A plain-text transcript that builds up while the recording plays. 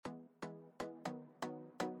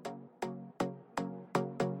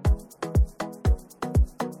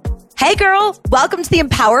Hey girl, welcome to the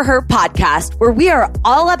Empower Her podcast, where we are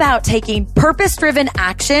all about taking purpose-driven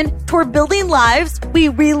action toward building lives we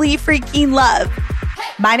really freaking love.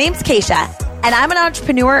 My name's Keisha, and I'm an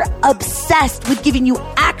entrepreneur obsessed with giving you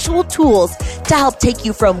actual tools to help take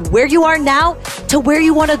you from where you are now to where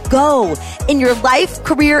you want to go in your life,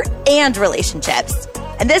 career, and relationships.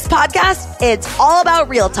 And this podcast, it's all about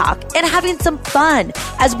real talk and having some fun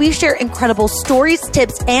as we share incredible stories,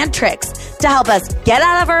 tips, and tricks to help us get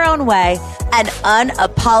out of our own way and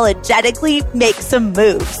unapologetically make some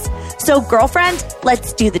moves. So girlfriend,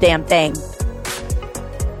 let's do the damn thing.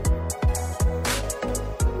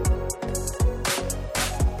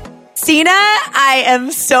 Sina, I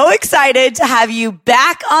am so excited to have you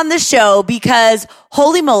back on the show because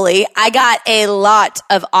holy moly, I got a lot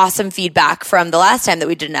of awesome feedback from the last time that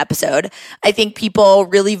we did an episode. I think people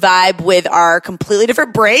really vibe with our completely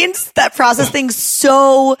different brains that process things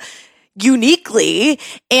so uniquely.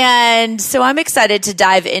 And so I'm excited to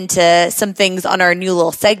dive into some things on our new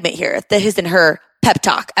little segment here, the His and Her Pep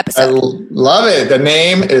Talk episode. I love it. The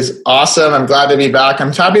name is awesome. I'm glad to be back.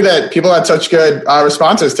 I'm happy that people had such good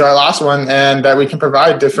responses to our last one and that we can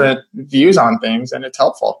provide different views on things and it's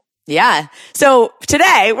helpful. Yeah. So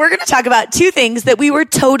today we're going to talk about two things that we were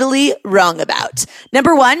totally wrong about.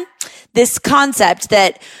 Number one, this concept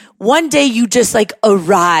that one day you just like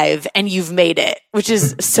arrive and you've made it, which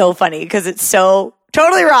is so funny because it's so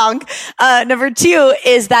totally wrong. Number two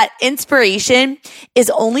is that inspiration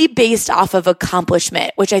is only based off of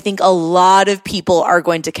accomplishment, which I think a lot of people are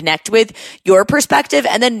going to connect with your perspective.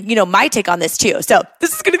 And then, you know, my take on this too. So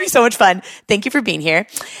this is going to be so much fun. Thank you for being here.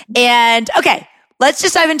 And okay, let's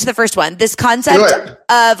just dive into the first one. This concept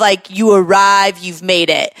of like you arrive, you've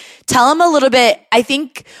made it. Tell them a little bit. I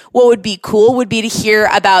think what would be cool would be to hear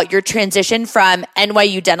about your transition from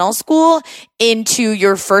NYU Dental School into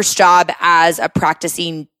your first job as a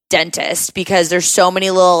practicing dentist, because there's so many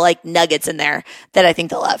little like nuggets in there that I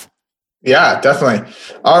think they'll love. Yeah, definitely.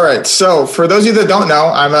 All right. So for those of you that don't know,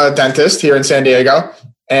 I'm a dentist here in San Diego.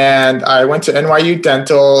 And I went to NYU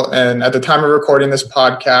Dental, and at the time of recording this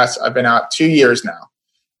podcast, I've been out 2 years now.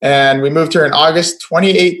 And we moved here in August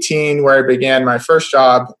 2018, where I began my first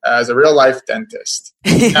job as a real-life dentist.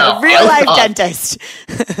 Now, real-life dentist.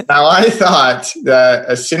 Now, I thought that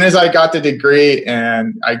as soon as I got the degree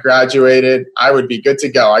and I graduated, I would be good to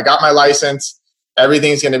go. I got my license.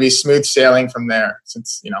 Everything's going to be smooth sailing from there.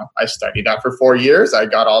 Since, you know, I studied that for 4 years. I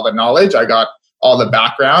got all the knowledge. I got all the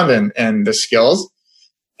background and the skills.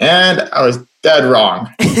 And I was dead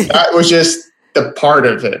wrong. That was just the part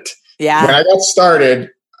of it. Yeah. When I got started,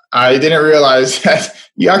 I didn't realize that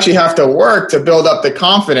you actually have to work to build up the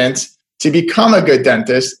confidence to become a good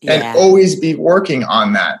dentist and always be working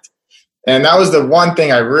on that. And that was the one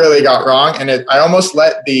thing I really got wrong. And I almost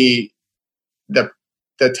let the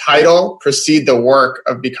title precede the work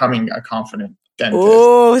of becoming a confident dentist.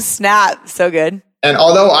 Oh, snap. So good. And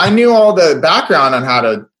although I knew all the background on how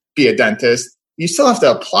to be a dentist, you still have to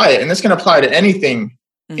apply it. And this can apply to anything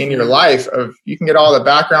in your life. You can get all the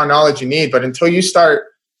background knowledge you need, but until you start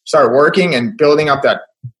working and building up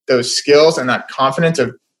those skills and that confidence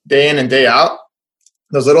of day in and day out,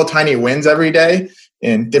 those little tiny wins every day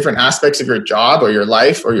in different aspects of your job or your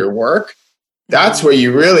life or your work, that's where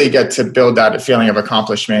you really get to build that feeling of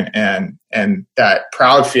accomplishment and that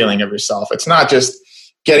proud feeling of yourself. It's not just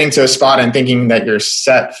getting to a spot and thinking that you're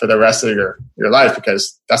set for the rest of your life,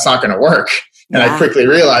 because that's not going to work. And I quickly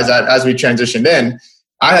realized that as we transitioned in,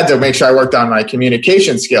 I had to make sure I worked on my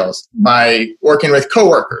communication skills, by working with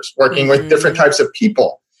coworkers, working with different types of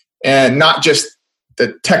people, and not just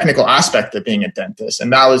the technical aspect of being a dentist.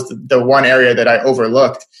 And that was the one area that I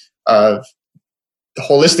overlooked, of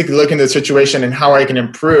holistically looking at the situation and how I can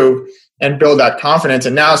improve and build that confidence.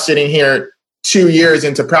 And now sitting here 2 years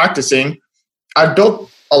into practicing, I've built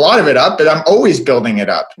a lot of it up, but I'm always building it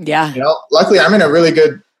up. Yeah. You know, luckily I'm in a really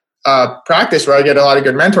good practice where I get a lot of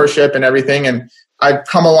good mentorship and everything. And I've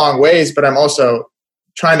come a long ways, but I'm also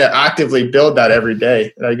trying to actively build that every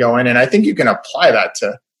day that I go in. And I think you can apply that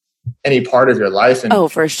to any part of your life.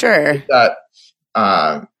 And for sure. That,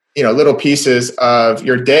 little pieces of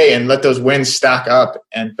your day and let those wins stack up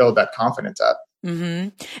and build that confidence up. Mm-hmm.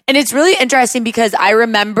 And it's really interesting because I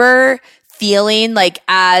remember feeling like,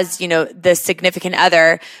 as, you know, the significant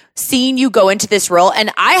other, seeing you go into this role,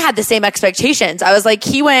 and I had the same expectations. I was like,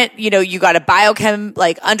 he went, you got a biochem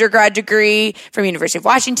like undergrad degree from University of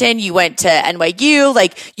Washington. You went to NYU.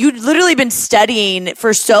 Like you'd literally been studying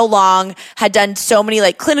for so long, had done so many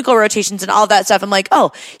like clinical rotations and all that stuff. I'm like,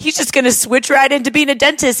 oh, he's just going to switch right into being a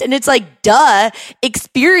dentist. And it's like, duh,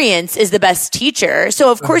 experience is the best teacher.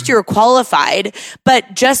 So of course you're qualified,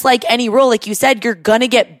 but just like any role, like you said, you're going to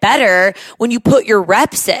get better when you put your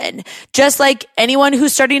reps in. Just like anyone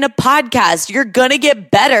who's starting a podcast, you're gonna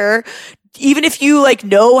get better. Even if you like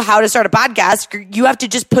know how to start a podcast, you have to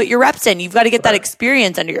just put your reps in. You've got to get that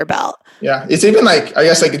experience under your belt. Yeah. It's even like, I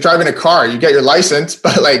guess like driving a car, you get your license,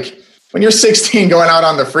 but like when you're 16 going out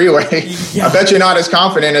on the freeway, I bet you're not as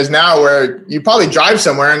confident as now where you probably drive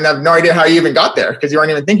somewhere and have no idea how you even got there because you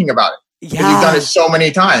weren't even thinking about it. Because you've done it so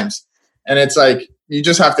many times. And it's like, you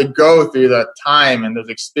just have to go through that time and those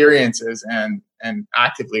experiences and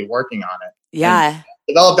actively working on it. Yeah. And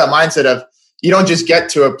develop that mindset of you don't just get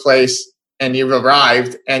to a place and you've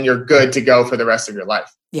arrived and you're good to go for the rest of your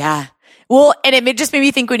life. Yeah. Well, and it just made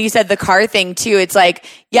me think when you said the car thing too, it's like,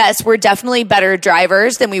 yes, we're definitely better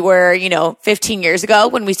drivers than we were, 15 years ago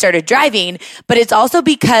when we started driving, but it's also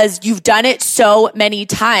because you've done it so many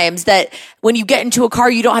times that when you get into a car,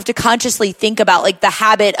 you don't have to consciously think about like the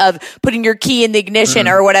habit of putting your key in the ignition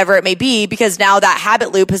or whatever it may be, because now that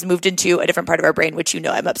habit loop has moved into a different part of our brain, which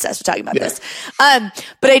I'm obsessed with talking about this.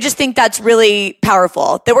 But I just think that's really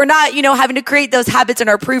powerful that we're not, having to create those habits in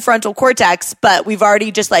our prefrontal cortex, but we've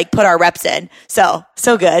already just like put our reps in. So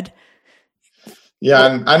good. Yeah.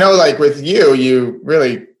 And I know like with you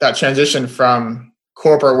really that transition from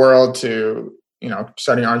corporate world to,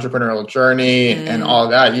 starting your entrepreneurial journey and all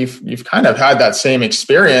that, you've kind of had that same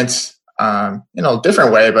experience, in a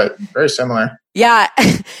different way, but very similar. Yeah.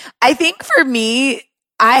 I think for me,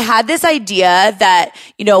 I had this idea that,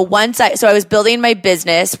 so I was building my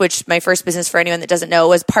business, which my first business for anyone that doesn't know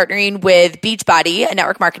was partnering with Beachbody, a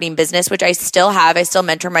network marketing business, which I still have. I still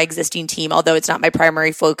mentor my existing team, although it's not my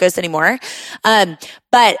primary focus anymore.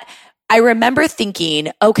 But I remember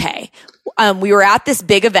thinking, okay, we were at this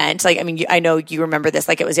big event. I know you remember this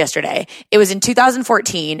like it was yesterday. It was in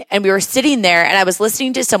 2014 and we were sitting there and I was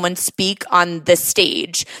listening to someone speak on the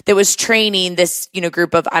stage that was training this,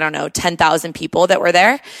 group of, 10,000 people that were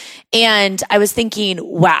there. And I was thinking,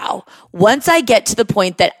 wow, once I get to the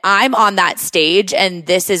point that I'm on that stage and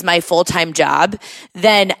this is my full-time job,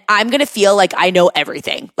 then I'm going to feel like I know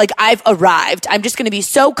everything. Like I've arrived. I'm just going to be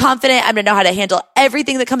so confident. I'm going to know how to handle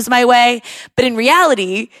everything that comes my way. But in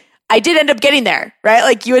reality, I did end up getting there, right?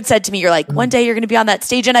 Like you had said to me, you're like, one day you're going to be on that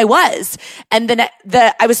stage. And I was. And then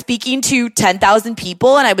I was speaking to 10,000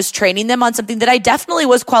 people and I was training them on something that I definitely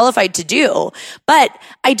was qualified to do. But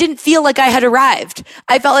I didn't feel like I had arrived.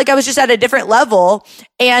 I felt like I was just at a different level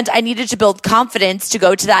and I needed to build confidence to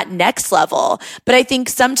go to that next level. But I think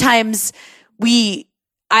sometimes we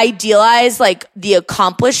idealize like the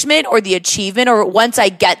accomplishment or the achievement, or once I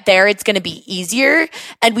get there, it's going to be easier.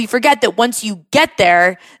 And we forget that once you get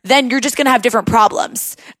there, then you're just going to have different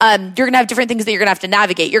problems. You're going to have different things that you're going to have to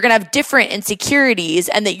navigate. You're going to have different insecurities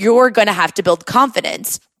and that you're going to have to build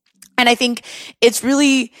confidence. And I think it's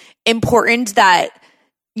really important that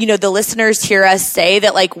the listeners hear us say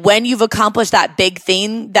that like when you've accomplished that big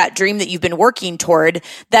thing, that dream that you've been working toward,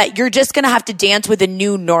 that you're just going to have to dance with a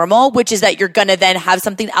new normal, which is that you're going to then have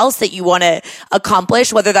something else that you want to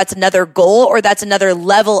accomplish, whether that's another goal or that's another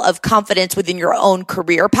level of confidence within your own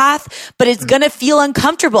career path. But it's going to feel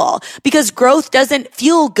uncomfortable because growth doesn't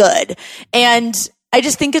feel good. And I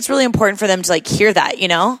just think it's really important for them to like hear that,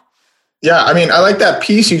 Yeah. I mean, I like that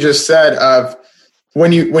piece you just said of,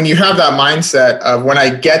 when you have that mindset of when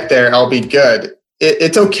I get there, I'll be good.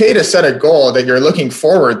 It's okay to set a goal that you're looking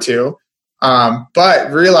forward to, but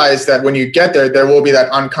realize that when you get there, there will be that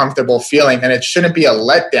uncomfortable feeling, and it shouldn't be a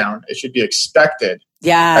letdown. It should be expected.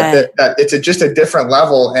 Yeah, that it's just a different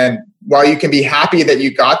level. And while you can be happy that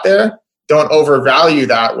you got there, don't overvalue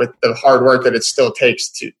that with the hard work that it still takes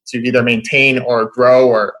to either maintain or grow.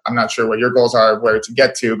 Or I'm not sure what your goals are, where to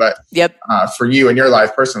get to, but for you in your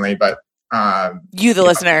life personally, but. You, the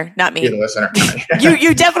listener, not me. You, the listener.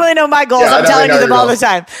 you definitely know my goals. I'm telling you them all the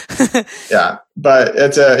time. Yeah. But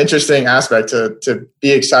it's an interesting aspect to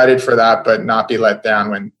be excited for that, but not be let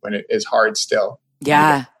down when it is hard still.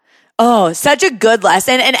 Yeah. Oh, such a good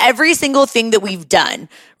lesson. And every single thing that we've done,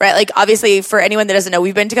 right? Like obviously for anyone that doesn't know,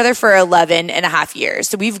 we've been together for 11 and a half years.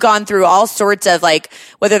 So we've gone through all sorts of like,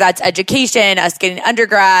 whether that's education, us getting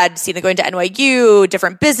undergrad, going to NYU,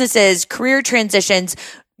 different businesses, career transitions,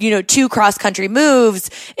 2 cross-country moves.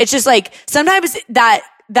 It's just like sometimes that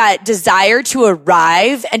that desire to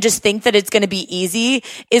arrive and just think that it's going to be easy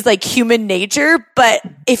is like human nature. But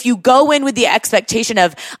if you go in with the expectation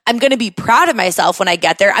of, I'm going to be proud of myself when I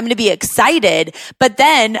get there, I'm going to be excited, but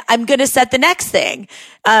then I'm going to set the next thing.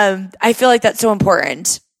 I feel like that's so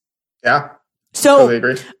important. Yeah. So, totally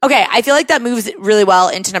agree. Okay. I feel like that moves really well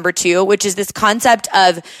into number 2, which is this concept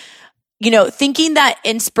of, thinking that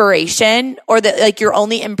inspiration or that like you're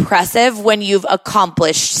only impressive when you've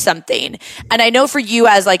accomplished something. And I know for you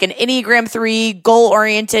as like an Enneagram 3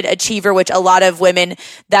 goal-oriented achiever, which a lot of women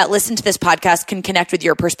that listen to this podcast can connect with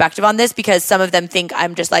your perspective on this, because some of them think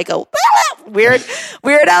I'm just like a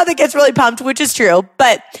weirdo that gets really pumped, which is true.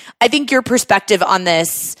 But I think your perspective on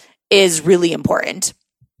this is really important.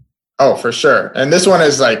 Oh, for sure. And this one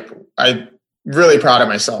is like, I'm really proud of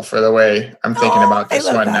myself for the way I'm thinking about this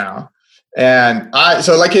one now. And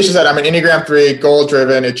so like Keisha said, I'm an Enneagram 3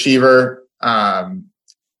 goal-driven achiever,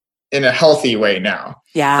 in a healthy way now.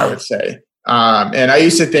 Yeah. I would say. And I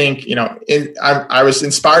used to think, I was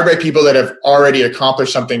inspired by people that have already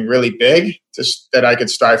accomplished something really big, just that I could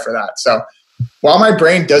strive for that. So while my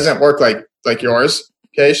brain doesn't work like yours,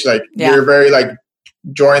 Keish, you're very like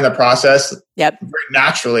enjoying the process very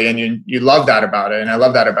naturally, and you love that about it. And I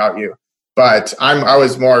love that about you. But I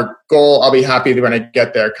was more goal, I'll be happy when I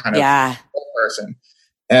get there kind of person.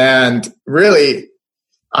 And really,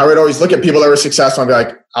 I would always look at people that were successful and be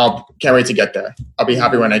like, can't wait to get there. I'll be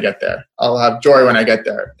happy when I get there. I'll have joy when I get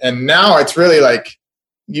there. And now it's really like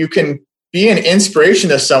you can be an inspiration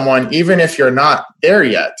to someone even if you're not there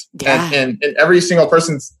yet. Yeah. And every single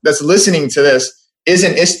person that's listening to this is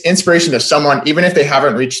an inspiration to someone even if they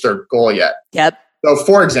haven't reached their goal yet. Yep. So,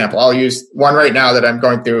 for example, I'll use one right now that I'm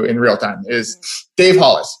going through in real time is Dave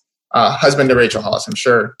Hollis, husband to Rachel Hollis. I'm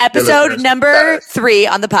sure. Episode number 3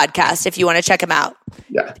 on the podcast, if you want to check him out.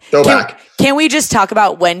 Yeah, go back. Can we just talk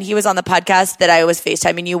about when he was on the podcast that I was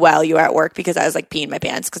FaceTiming you while you were at work because I was like peeing my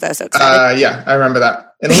pants because I was so excited? Yeah, I remember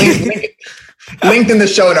that. And linked in the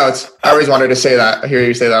show notes. I always wanted to say that. I hear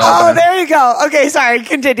you say that all the time. There you go. Okay, sorry.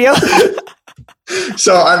 Continue.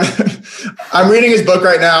 So I'm reading his book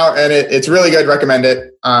right now, and it's really good. Recommend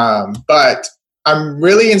it. But I'm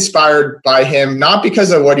really inspired by him, not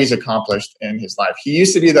because of what he's accomplished in his life. He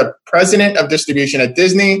used to be the president of distribution at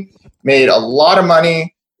Disney, made a lot of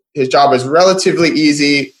money. His job was relatively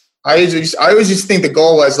easy. I always used to think the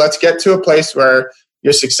goal was, let's get to a place where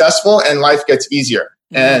you're successful and life gets easier.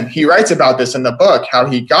 Mm-hmm. And he writes about this in the book, how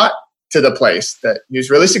he got to the place that he was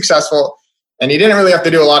really successful. And he didn't really have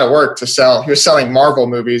to do a lot of work to sell. He was selling Marvel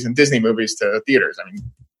movies and Disney movies to theaters. I mean,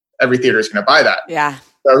 every theater is going to buy that. Yeah.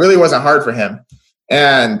 So it really wasn't hard for him.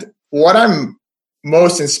 And what I'm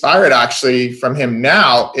most inspired actually from him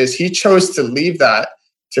now is he chose to leave that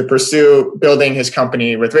to pursue building his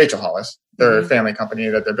company with Rachel Hollis, their family company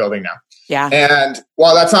that they're building now. Yeah. And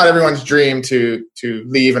while that's not everyone's dream to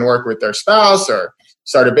leave and work with their spouse or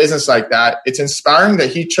start a business like that, it's inspiring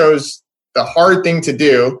that he chose the hard thing to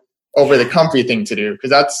do over the comfy thing to do, because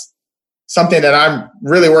that's something that I'm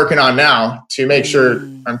really working on now to make sure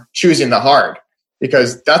I'm choosing the hard,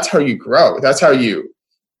 because that's how you grow. That's how you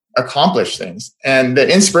accomplish things. And the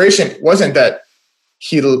inspiration wasn't that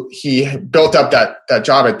he built up that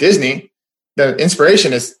job at Disney. The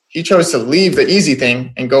inspiration is he chose to leave the easy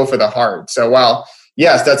thing and go for the hard. So while,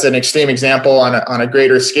 yes, that's an extreme example on a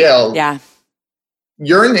greater scale. Yeah.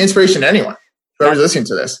 You're an inspiration to anyone, whoever's listening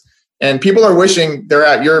to this. And people are wishing they're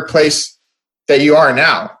at your place that you are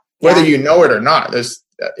now, whether you know it or not. There's,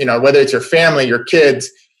 whether it's your family, your kids,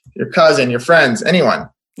 your cousin, your friends, anyone.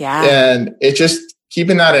 Yeah. And it's just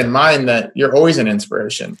keeping that in mind that you're always an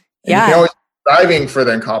inspiration. And you can always be striving for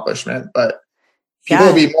the accomplishment, but people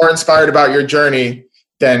will be more inspired about your journey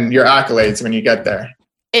than your accolades when you get there.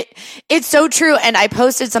 It's so true. And I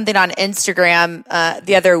posted something on Instagram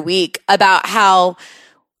the other week about how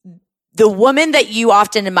the woman that you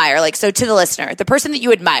often admire, like, so to the listener, the person that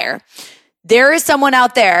you admire, there is someone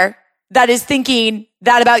out there that is thinking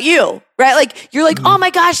that about you, right? Like, you're like, oh my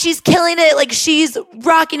gosh, she's killing it. Like, she's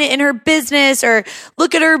rocking it in her business, or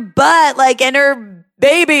look at her butt, like, and her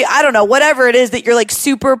baby, I don't know, whatever it is that you're like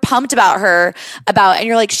super pumped about her about, and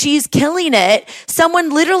you're like, she's killing it. Someone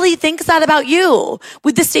literally thinks that about you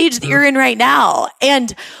with the stage that you're in right now.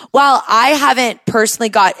 And while I haven't personally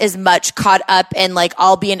got as much caught up in like,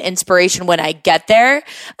 I'll be an inspiration when I get there,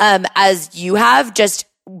 as you have, just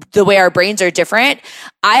the way our brains are different,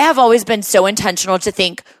 I have always been so intentional to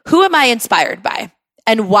think, who am I inspired by?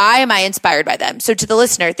 And why am I inspired by them? So to the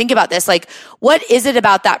listener, think about this. Like, what is it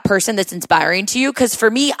about that person that's inspiring to you? Because for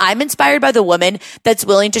me, I'm inspired by the woman that's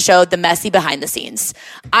willing to show the messy behind the scenes.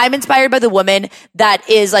 I'm inspired by the woman that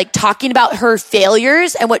is like talking about her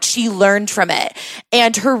failures and what she learned from it,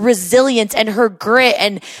 and her resilience and her grit,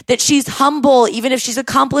 and that she's humble, even if she's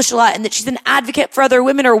accomplished a lot, and that she's an advocate for other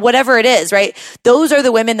women or whatever it is, right? Those are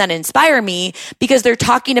the women that inspire me because they're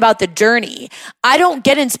talking about the journey. I don't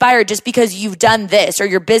get inspired just because you've done this, or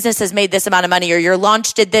your business has made this amount of money, or your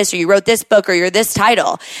launch did this, or you wrote this book, or you're this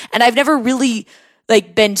title. And I've never really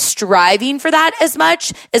like been striving for that as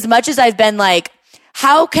much as I've been like,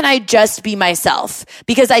 how can I just be myself?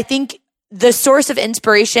 Because I think the source of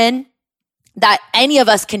inspiration that any of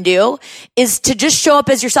us can do is to just show up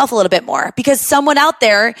as yourself a little bit more, because someone out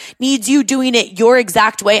there needs you doing it your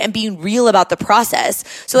exact way and being real about the process.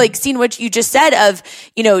 So like seeing what you just said of,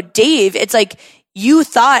 Dave, it's like, you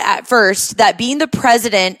thought at first that being the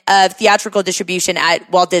president of theatrical distribution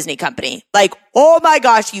at Walt Disney Company, like, oh my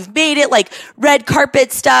gosh, you've made it, like red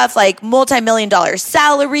carpet stuff, like multi-million-dollar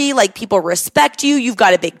salary, like people respect you, you've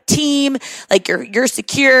got a big team, like you're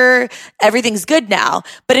secure, everything's good now.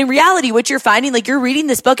 But in reality, what you're finding, like you're reading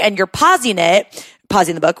this book and you're pausing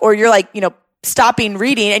the book, or you're like, stopping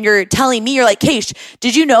reading and you're telling me, you're like, Keish,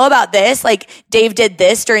 did you know about this? Like Dave did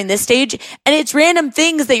this during this stage. And it's random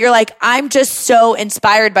things that you're like, I'm just so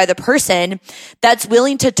inspired by the person that's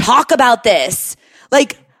willing to talk about this.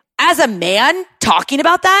 Like as a man talking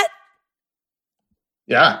about that.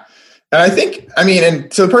 Yeah. And I think,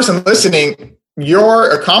 and to the person listening,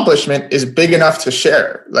 your accomplishment is big enough to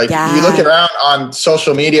share. Like you look around on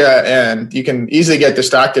social media and you can easily get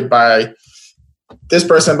distracted by this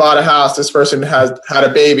person bought a house, this person has had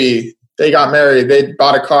a baby, they got married, they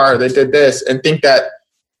bought a car, they did this, and think that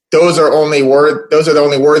those are the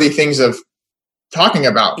only worthy things of talking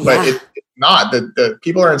about. Yeah. But it's not. The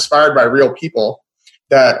people are inspired by real people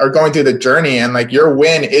that are going through the journey, and like your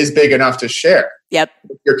win is big enough to share. Yep.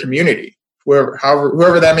 With your community,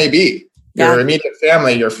 whoever that may be, your immediate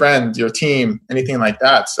family, your friends, your team, anything like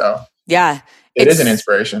that. So yeah, it is an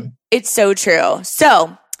inspiration. It's so true.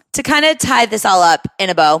 So to kind of tie this all up in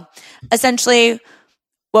a bow, essentially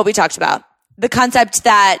what we talked about, the concept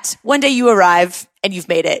that one day you arrive and you've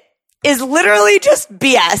made it is literally just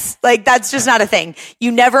BS. Like that's just not a thing.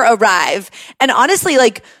 You never arrive. And honestly,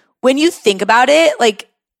 like when you think about it, like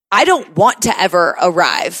I don't want to ever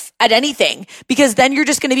arrive at anything, because then you're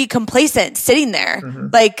just going to be complacent sitting there. Mm-hmm.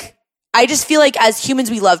 Like I just feel like as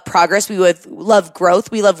humans, we love progress. We love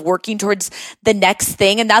growth. We love working towards the next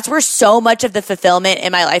thing. And that's where so much of the fulfillment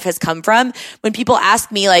in my life has come from. When people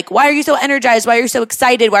ask me like, why are you so energized? Why are you so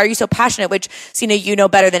excited? Why are you so passionate? Which, Sina, you know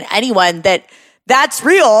better than anyone that's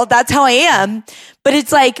real. That's how I am. But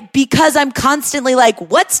it's like, because I'm constantly like,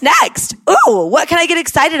 what's next? Ooh, what can I get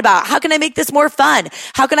excited about? How can I make this more fun?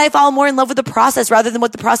 How can I fall more in love with the process rather than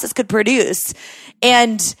what the process could produce?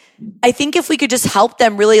 And I think if we could just help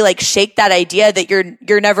them really like shake that idea that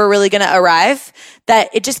you're never really going to arrive, that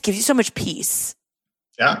it just gives you so much peace.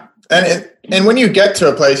 Yeah. And when you get to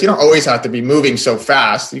a place, you don't always have to be moving so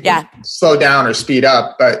fast. You can slow down or speed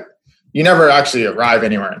up, but you never actually arrive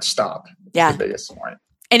anywhere and stop. Yeah. That's the biggest point.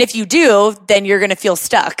 And if you do, then you're going to feel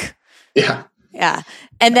stuck. Yeah. Yeah.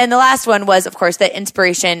 And then the last one was, of course, that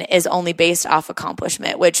inspiration is only based off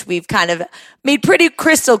accomplishment, which we've kind of made pretty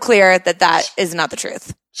crystal clear that is not the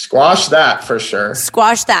truth. Squash that for sure.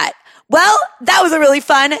 Squash that. Well, that was a really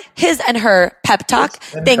fun his and her pep talk.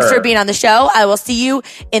 Thanks for being on the show. I will see you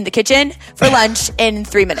in the kitchen for lunch in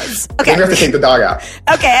 3 minutes. Okay. We're going to have to take the dog out.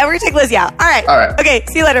 Okay. And we're going to take Lizzie out. All right. Okay.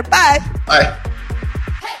 See you later. Bye. Bye.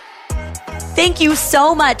 Thank you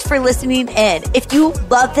so much for listening in. If you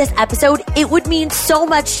love this episode, it would mean so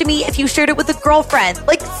much to me if you shared it with a girlfriend.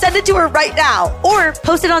 Like, send it to her right now, or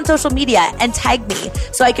post it on social media and tag me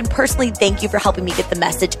so I can personally thank you for helping me get the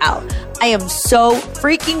message out. I am so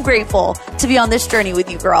freaking grateful to be on this journey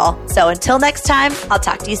with you, girl. So until next time, I'll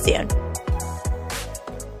talk to you soon.